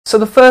So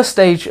the first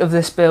stage of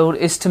this build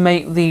is to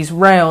make these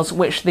rails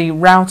which the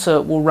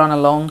router will run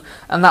along,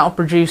 and that will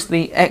produce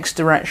the X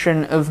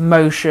direction of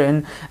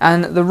motion.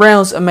 And the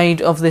rails are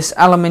made of this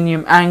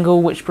aluminium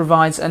angle which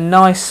provides a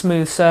nice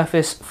smooth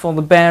surface for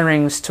the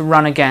bearings to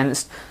run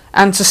against.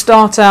 And to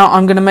start out,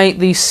 I'm going to make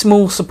these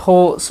small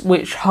supports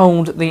which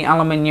hold the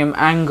aluminium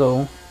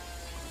angle.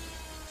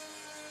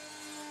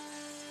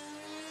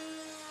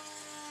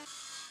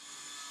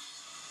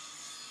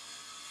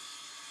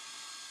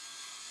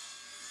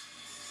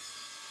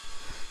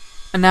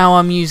 And now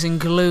I'm using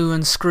glue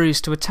and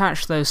screws to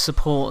attach those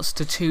supports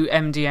to two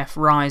MDF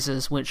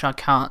risers which I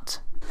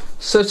cut.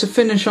 So to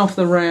finish off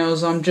the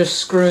rails, I'm just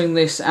screwing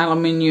this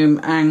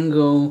aluminium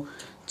angle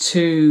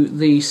to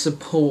the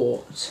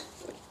support.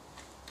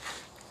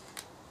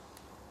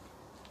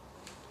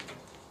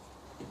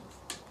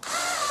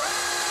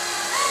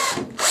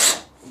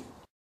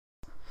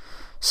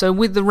 So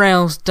with the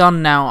rails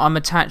done now, I'm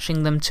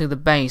attaching them to the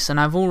base, and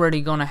I've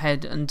already gone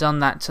ahead and done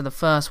that to the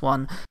first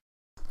one.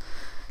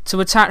 To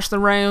attach the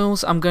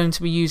rails, I'm going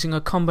to be using a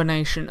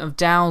combination of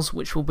dowels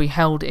which will be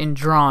held in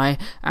dry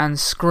and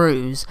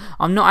screws.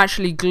 I'm not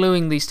actually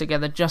gluing these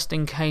together just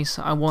in case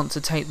I want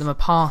to take them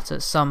apart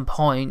at some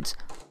point.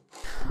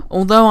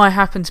 Although I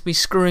happen to be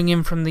screwing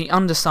in from the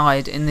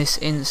underside in this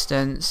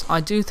instance,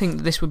 I do think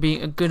that this would be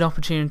a good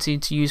opportunity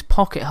to use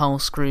pocket hole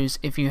screws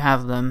if you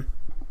have them.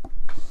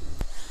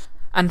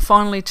 And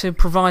finally, to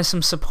provide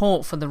some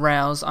support for the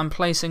rails, I'm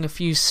placing a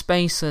few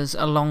spacers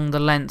along the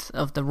length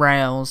of the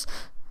rails.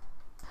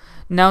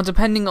 Now,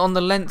 depending on the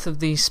length of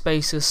these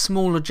spacers,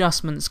 small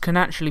adjustments can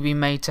actually be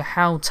made to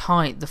how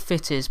tight the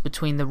fit is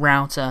between the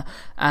router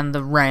and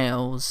the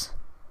rails.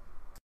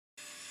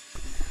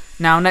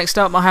 Now, next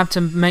up I have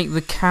to make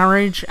the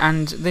carriage,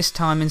 and this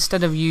time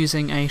instead of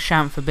using a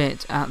chamfer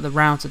bit at the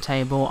router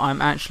table,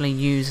 I'm actually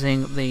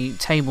using the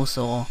table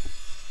saw.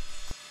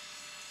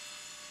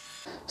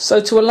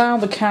 So to allow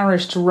the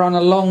carriage to run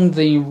along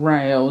the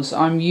rails,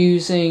 I'm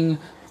using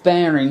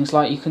bearings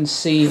like you can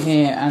see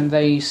here, and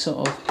they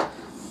sort of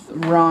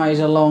ride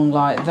along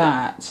like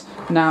that.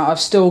 Now I've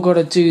still got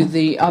to do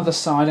the other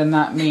side, and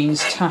that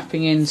means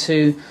tapping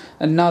into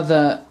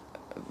another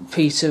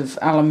piece of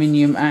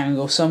aluminium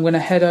angle. So I'm going to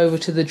head over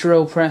to the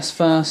drill press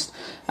first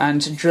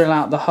and drill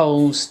out the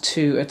holes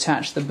to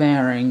attach the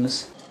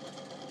bearings.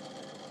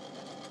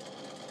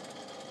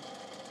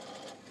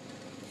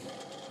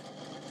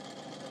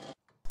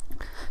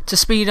 To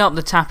speed up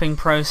the tapping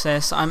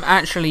process, I'm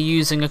actually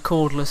using a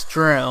cordless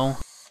drill.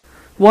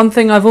 One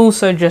thing I've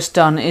also just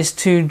done is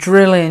to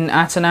drill in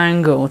at an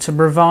angle to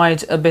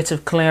provide a bit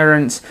of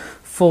clearance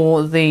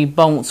for the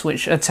bolts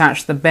which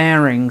attach the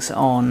bearings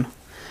on.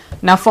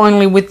 Now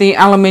finally, with the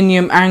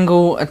aluminium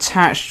angle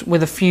attached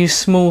with a few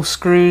small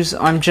screws,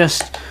 I'm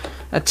just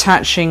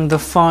attaching the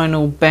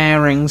final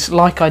bearings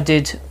like I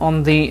did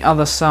on the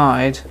other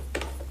side.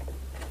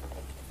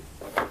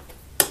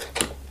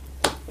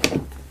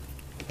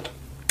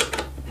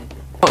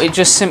 It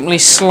just simply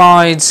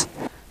slides.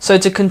 So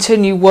to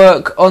continue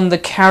work on the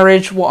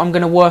carriage, what I'm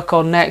going to work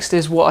on next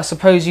is what I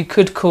suppose you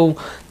could call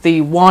the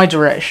Y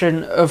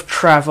direction of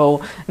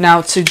travel.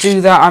 Now to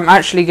do that, I'm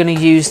actually going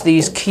to use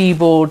these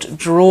keyboard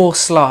draw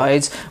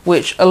slides,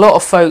 which a lot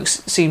of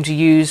folks seem to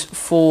use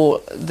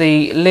for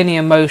the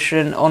linear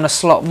motion on a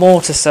slot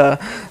mortiser,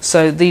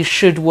 so these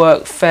should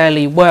work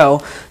fairly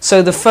well.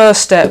 So the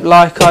first step,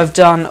 like I've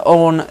done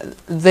on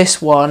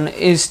this one,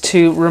 is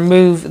to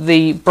remove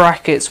the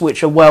brackets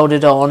which are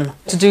welded on.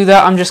 To do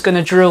that, I'm just going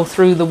to drill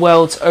through the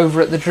welds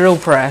over at the drill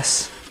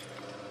press.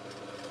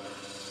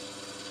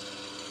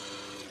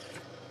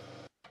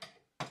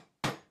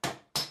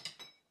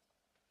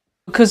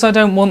 Because I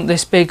don't want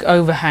this big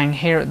overhang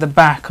here at the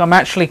back, I'm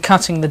actually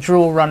cutting the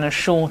draw runner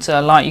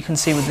shorter, like you can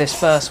see with this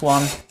first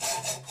one.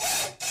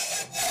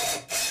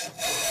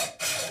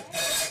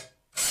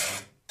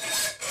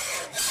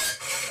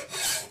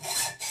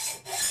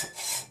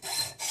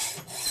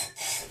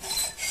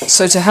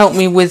 So to help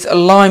me with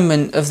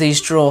alignment of these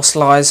draw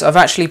slides, I've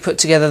actually put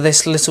together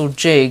this little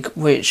jig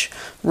which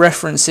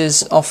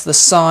references off the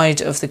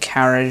side of the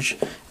carriage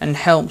and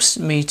helps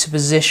me to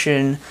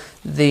position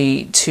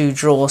the two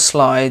draw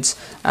slides.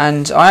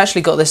 And I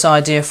actually got this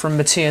idea from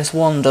Matthias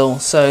Wandel,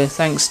 so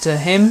thanks to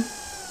him.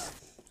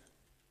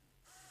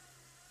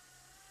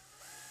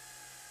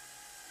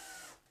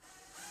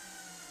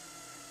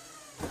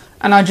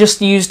 And I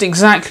just used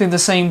exactly the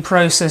same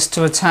process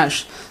to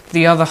attach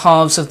the other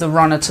halves of the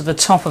runner to the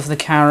top of the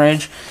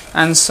carriage.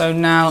 And so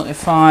now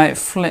if I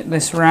flip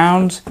this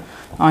round,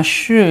 I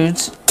should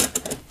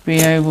be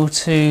able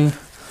to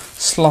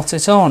slot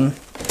it on.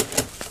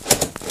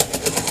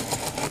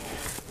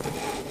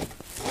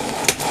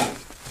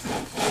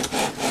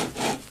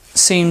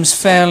 Seems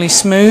fairly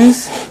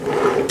smooth.